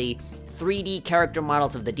 quality 3D character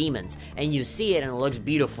models of the demons. And you see it and it looks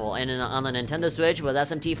beautiful. And on the Nintendo Switch with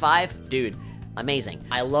SMT5, dude, amazing.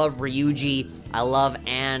 I love Ryuji, I love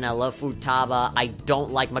Anne, I love Futaba. I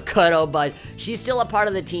don't like Makoto, but she's still a part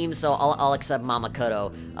of the team, so I'll accept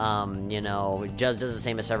Makoto. Just the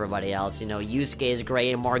same as everybody else. Yusuke is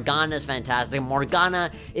great, Morgana is fantastic.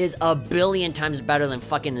 Morgana is a billion times better than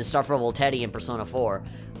fucking Insufferable Teddy in Persona 4.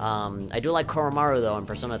 I do like Koromaru though in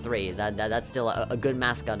Persona 3. That's still a good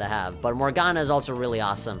mascot to have. But Morgana is also really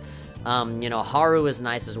awesome. Haru is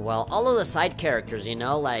nice as well. All of the side characters,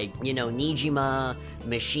 like, Nijima,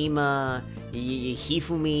 Mishima,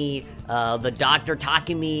 Hifumi, the Doctor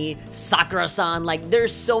Takumi, Sakura-san. Like,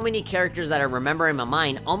 there's so many characters that I remember in my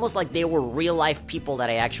mind, almost like they were real-life people that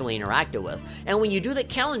I actually interacted with. And when you do the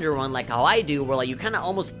calendar run, like how I do, where, like, you kind of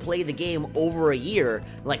almost play the game over a year,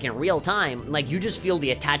 like, in real time, like, you just feel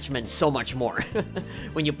the attachment so much more.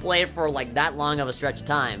 When you play it for, like, that long of a stretch of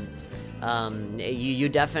time, you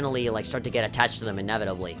definitely, like, start to get attached to them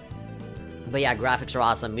inevitably. But yeah, graphics are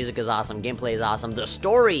awesome, music is awesome, gameplay is awesome, the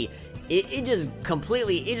story, it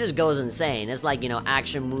just goes insane. It's like,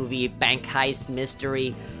 action movie, bank heist,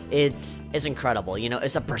 mystery, it's incredible,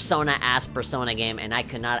 it's a Persona-ass Persona game, and I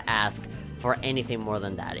could not ask for anything more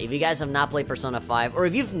than that. If you guys have not played Persona 5, or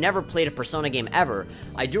if you've never played a Persona game ever,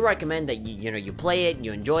 I do recommend that you play it,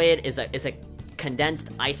 you enjoy it. It's a condensed,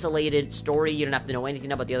 isolated story. You don't have to know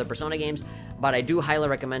anything about the other Persona games, but I do highly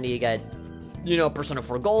recommend that you get, Persona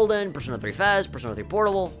 4 Golden, Persona 3 FES, Persona 3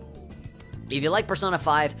 Portable. If you like Persona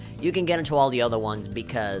 5, you can get into all the other ones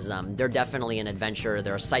because they're definitely an adventure,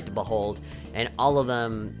 they're a sight to behold, and all of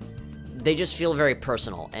them, they just feel very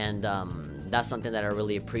personal, and that's something that I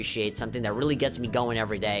really appreciate, something that really gets me going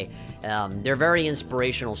every day. They're very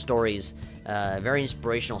inspirational stories, very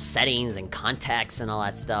inspirational settings and contexts and all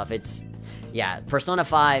that stuff. Persona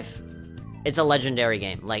 5, it's a legendary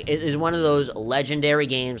game. Like, it is one of those legendary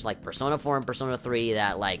games like Persona 4 and Persona 3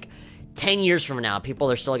 that, like, 10 years from now,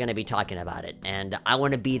 people are still going to be talking about it, and I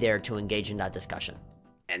want to be there to engage in that discussion.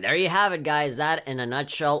 And there you have it, guys. That, in a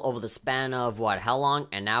nutshell, over the span of, how long?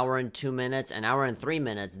 An hour and 2 minutes, an hour and 3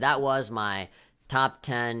 minutes, that was my top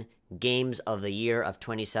 10 games of the year of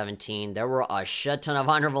 2017. There were a shit ton of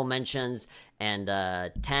honorable mentions, and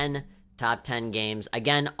 10 top 10 games.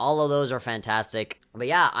 Again, all of those are fantastic. But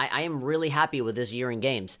yeah, I am really happy with this year in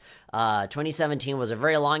games. 2017 was a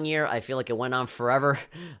very long year. I feel like it went on forever,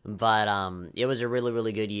 but it was a really,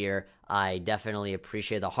 really good year. I definitely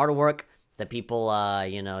appreciate the hard work that people,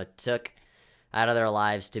 took out of their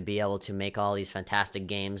lives to be able to make all these fantastic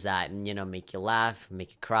games that, make you laugh,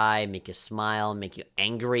 make you cry, make you smile, make you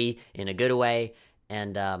angry in a good way,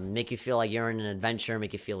 and make you feel like you're in an adventure,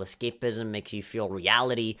 make you feel escapism, makes you feel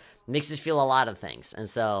reality, makes you feel a lot of things. And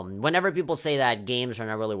so whenever people say that games are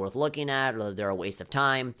not really worth looking at, or that they're a waste of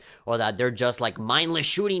time, or that they're just like mindless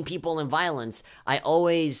shooting people and violence, I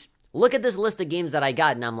always look at this list of games that I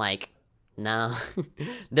got and I'm like, no,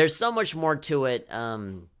 there's so much more to it.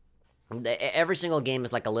 Every single game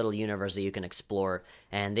is like a little universe that you can explore,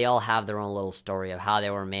 and they all have their own little story of how they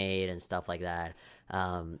were made and stuff like that.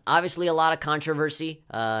 Obviously a lot of controversy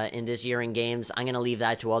in this year in games. I'm gonna leave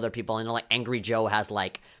that to other people. I know, like, Angry Joe has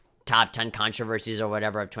like top 10 controversies or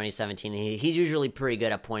whatever of 2017, and he's usually pretty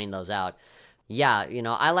good at pointing those out. Yeah,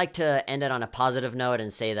 I like to end it on a positive note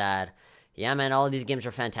and say that, yeah, man, all of these games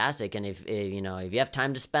are fantastic, and if you have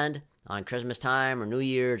time to spend on Christmas time or New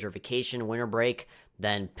Year's or vacation, winter break,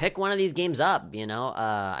 then pick one of these games up,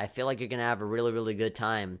 I feel like you're gonna have a really, really good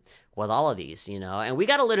time with all of these, and we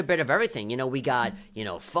got a little bit of everything. We got,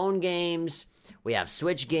 phone games, we have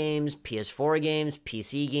Switch games, PS4 games,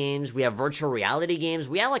 PC games, we have virtual reality games.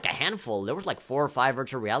 We had like a handful. There was like 4 or 5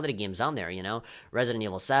 virtual reality games on there, Resident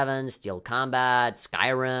Evil 7, Steel Combat,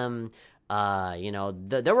 Skyrim,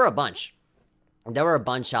 there were a bunch. There were a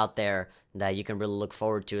bunch out there that you can really look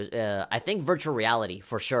forward to. I think virtual reality,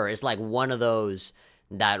 for sure, is like one of those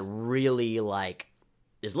that really, like,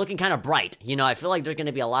 is looking kind of bright. I feel like there's going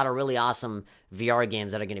to be a lot of really awesome VR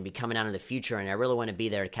games that are going to be coming out in the future, and I really want to be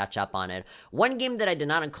there to catch up on it. One game that I did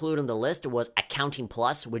not include on the list was Accounting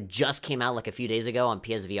Plus, which just came out like a few days ago on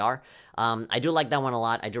PSVR. I do like that one a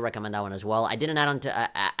lot. I do recommend that one as well. I didn't add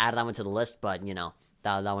that one to the list, but,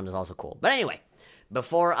 that one is also cool. But anyway,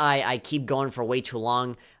 before I keep going for way too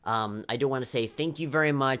long, I do want to say thank you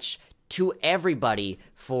very much to everybody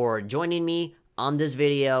for joining me on this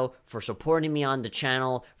video, for supporting me on the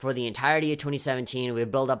channel for the entirety of 2017. We've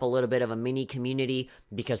built up a little bit of a mini community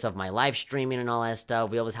because of my live streaming and all that stuff.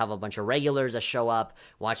 We always have a bunch of regulars that show up,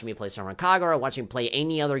 watching me play Senran Kagura, watching me play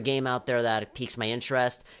any other game out there that piques my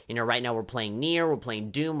interest. Right now we're playing NieR, we're playing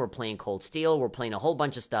Doom, we're playing Cold Steel, we're playing a whole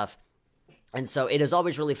bunch of stuff. And so it is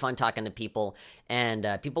always really fun talking to people, and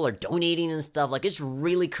people are donating and stuff. Like, it's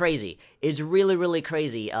really crazy. It's really, really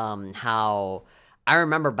crazy how I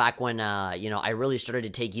remember back when, I really started to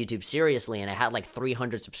take YouTube seriously, and I had like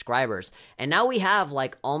 300 subscribers. And now we have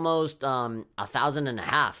like almost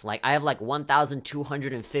 1,500. Like, I have like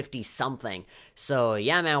 1,250 something. So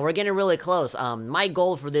yeah, man, we're getting really close. My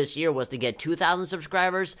goal for this year was to get 2,000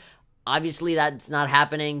 subscribers. Obviously, that's not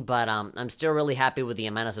happening, but I'm still really happy with the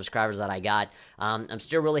amount of subscribers that I got. I'm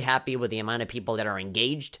still really happy with the amount of people that are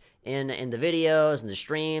engaged in the videos and the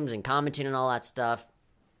streams and commenting and all that stuff.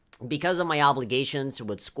 Because of my obligations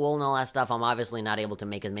with school and all that stuff, I'm obviously not able to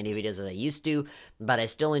make as many videos as I used to, but I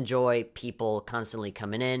still enjoy people constantly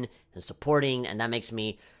coming in and supporting, and that makes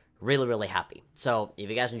me really, really happy. So if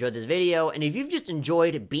you guys enjoyed this video, and if you've just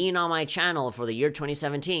enjoyed being on my channel for the year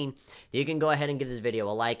 2017, you can go ahead and give this video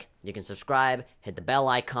a like, you can subscribe, hit the bell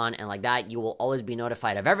icon, and like that, you will always be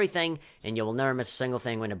notified of everything, and you will never miss a single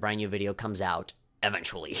thing when a brand new video comes out.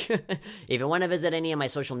 Eventually. If you want to visit any of my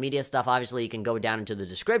social media stuff, obviously you can go down into the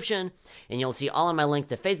description and you'll see all of my links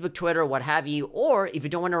to Facebook, Twitter, what have you. Or if you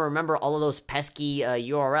don't want to remember all of those pesky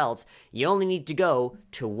URLs, you only need to go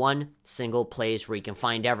to one single place where you can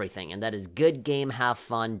find everything, and that is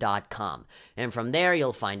goodgamehavefun.com. And from there,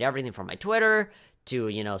 you'll find everything from my Twitter to,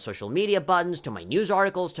 you know, social media buttons, to my news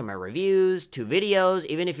articles, to my reviews, to videos.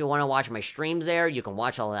 Even if you want to watch my streams there, you can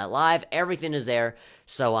watch all of that live. Everything is there.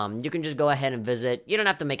 So, you can just go ahead and visit. You don't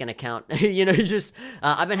have to make an account. You know, you just,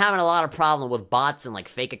 I've been having a lot of problem with bots and, like,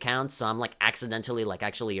 fake accounts. So I'm, like, accidentally, like,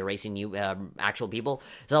 actually erasing you, actual people.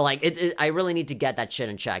 So, like, I really need to get that shit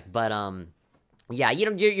in check. But, yeah, you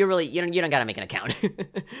don't gotta make an account.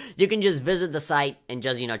 You can just visit the site and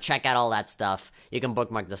just, you know, check out all that stuff. You can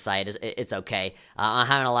bookmark the site. It's okay. I'm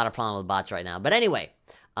having a lot of problem with bots right now. But anyway,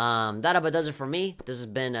 that about does it for me. This has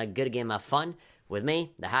been a good game of fun with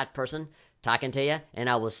me, the Hat Person, talking to you. And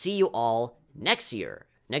I will see you all next year.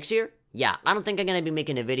 Next year? Yeah, I don't think I'm gonna be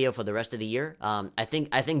making a video for the rest of the year. I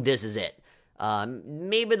think this is it.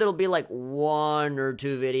 Maybe there'll be like 1 or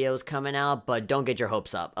 2 videos coming out, but don't get your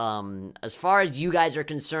hopes up. As far as you guys are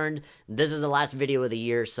concerned, this is the last video of the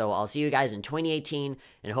year, so I'll see you guys in 2018,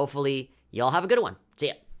 and hopefully y'all have a good one. See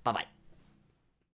ya. Bye-bye.